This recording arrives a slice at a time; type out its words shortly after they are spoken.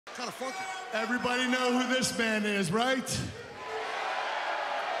Kind of funky. Everybody know who this man is, right?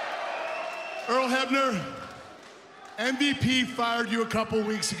 Earl Hebner, MVP fired you a couple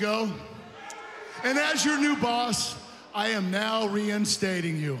weeks ago. And as your new boss, I am now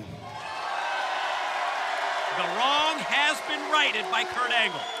reinstating you. The wrong has been righted by Kurt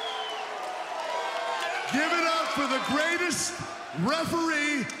Angle. Give it up for the greatest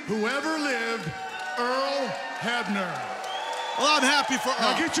referee who ever lived, Earl Hebner. Well, I'm happy for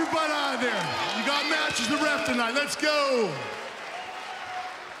Earl. Now get your butt out of there. You got matches to ref tonight. Let's go.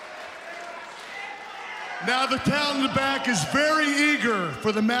 Now the talent in the back is very eager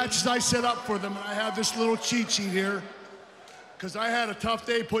for the matches I set up for them. And I have this little cheat sheet here because I had a tough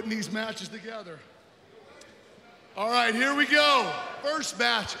day putting these matches together. All right, here we go. First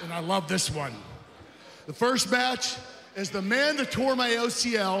match, and I love this one. The first match is the man that tore my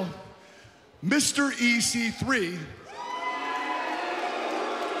OCL, Mr. EC3.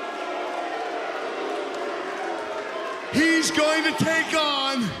 He's going to take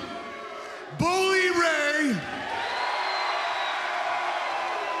on Bully Ray.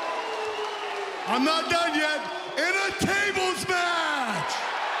 I'm not done yet. In a tables match.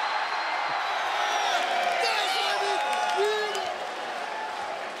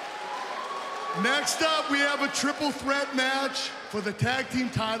 Next up, we have a triple threat match for the tag team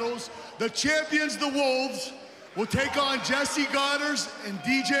titles. The champions, the Wolves, will take on Jesse Goddard and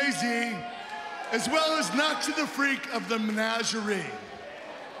DJ Z, as well as Noxie the Freak of the Menagerie.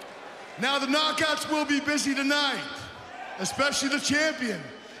 Now the knockouts will be busy tonight, especially the champion,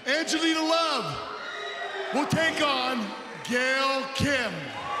 Angelina Love, will take on Gail Kim.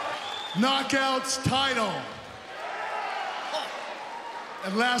 Knockouts title.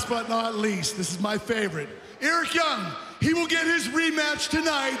 And last but not least, this is my favorite, Eric Young. He will get his rematch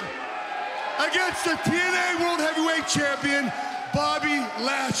tonight against the TNA World Heavyweight Champion, Bobby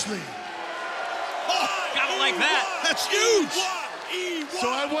Lashley. Oh, gotta like that. That's huge. So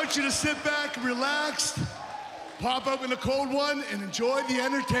I want you to sit back, relax, pop up in a cold one, and enjoy the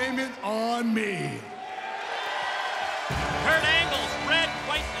entertainment on me. Kurt Angle's red,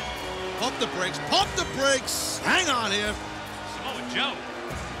 white. Pump the brakes, pump the brakes. Hang on here. Samoa Joe.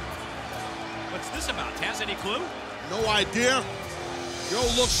 What's this about? Taz, any clue? No idea. Joe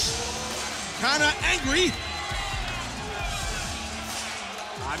looks kind of angry.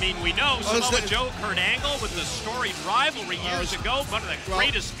 I mean, we know Samoa Joe, Kurt Angle with the storied rivalry years ago, one of the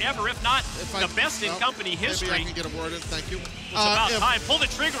greatest ever, if not the best in company history. Maybe I can get a word in, thank you. It's about time. Pull the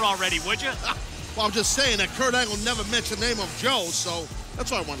trigger already, would you? Well, I'm just saying that Kurt Angle never mentioned the name of Joe, so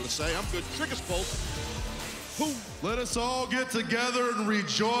that's what I wanted to say. I'm good. Triggers pulled. Let us all get together and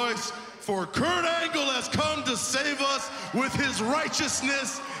rejoice, for Kurt Angle has come to save us with his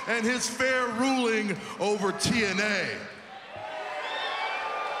righteousness and his fair ruling over TNA.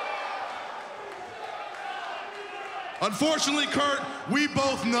 Unfortunately, Kurt, we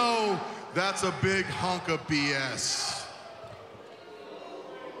both know that's a big hunk of BS.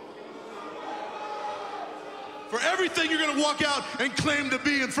 For everything you're gonna walk out and claim to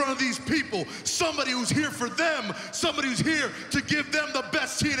be in front of these people, somebody who's here for them, somebody who's here to give them the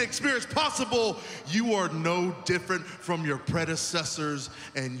best TNA experience possible, you are no different from your predecessors,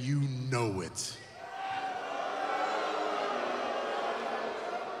 and you know it.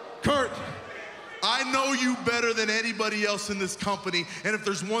 Kurt, I know you better than anybody else in this company, and if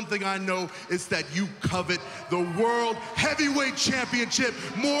there's one thing I know, it's that you covet the World Heavyweight Championship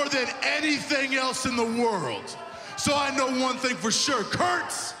more than anything else in the world. So I know one thing for sure,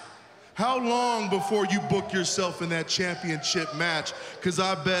 Kurt, how long before you book yourself in that championship match? Because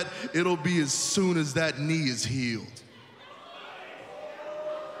I bet it'll be as soon as that knee is healed.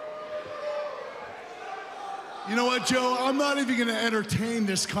 You know what, Joe? I'm not even gonna entertain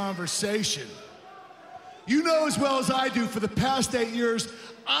this conversation. You know as well as I do, for the past 8 years,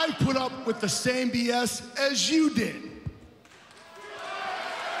 I've put up with the same BS as you did.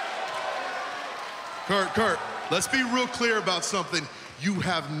 Kurt, let's be real clear about something. You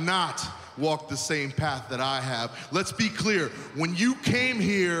have not walked the same path that I have. Let's be clear. When you came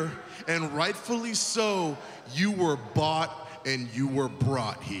here, and rightfully so, you were bought and you were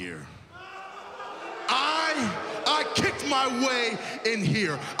brought here. I kicked my way in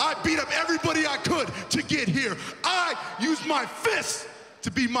here. I beat up everybody I could to get here. I used my fists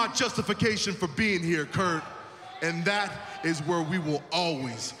to be my justification for being here, Kurt. And that is where we will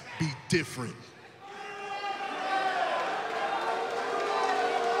always be different.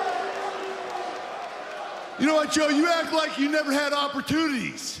 You know what, Joe? You act like you never had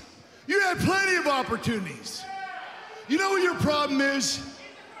opportunities. You had plenty of opportunities. You know what your problem is?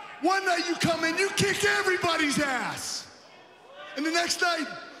 One night you come in, you kick everybody's ass. And the next night,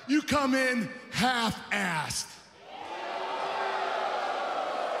 you come in half-assed.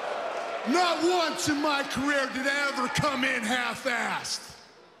 Not once in my career did I ever come in half-assed.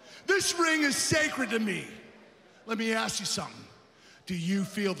 This ring is sacred to me. Let me ask you something. Do you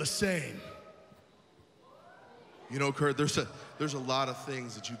feel the same? You know, Kurt, there's a lot of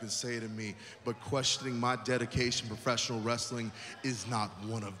things that you can say to me, but questioning my dedication to professional wrestling is not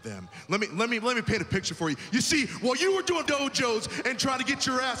one of them. Let me paint a picture for you. You see, while you were doing dojos and trying to get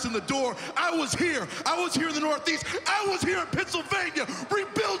your ass in the door, I was here. I was here in the Northeast. I was here in Pennsylvania,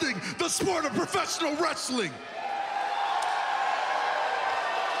 rebuilding the sport of professional wrestling.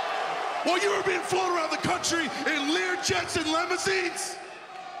 While you were being flown around the country in Lear jets and limousines,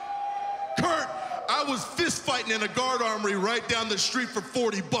 Kurt, I was fist fighting in a guard armory right down the street for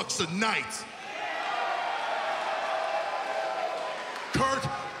 $40 a night. Kurt,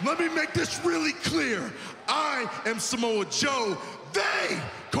 let me make this really clear. I am Samoa Joe. They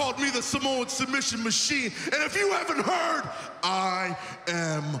called me the Samoan Submission Machine. And if you haven't heard, I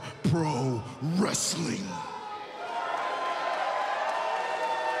am pro wrestling.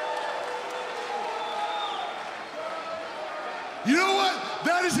 You know what?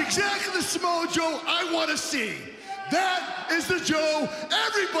 That is exactly the Samoa Joe I want to see. That is the Joe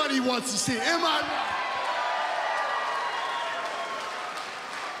everybody wants to see. Am I right?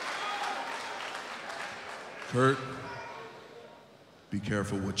 Kurt, be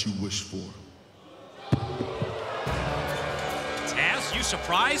careful what you wish for. Taz, you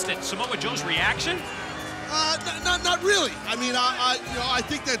surprised at Samoa Joe's reaction? Not really. I mean, I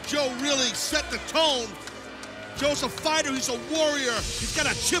think that Joe really set the tone. Joe's a fighter, he's a warrior, he's got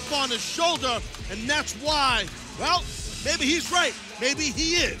a chip on his shoulder, and that's why, well, maybe he's right. Maybe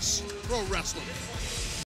he is pro wrestling.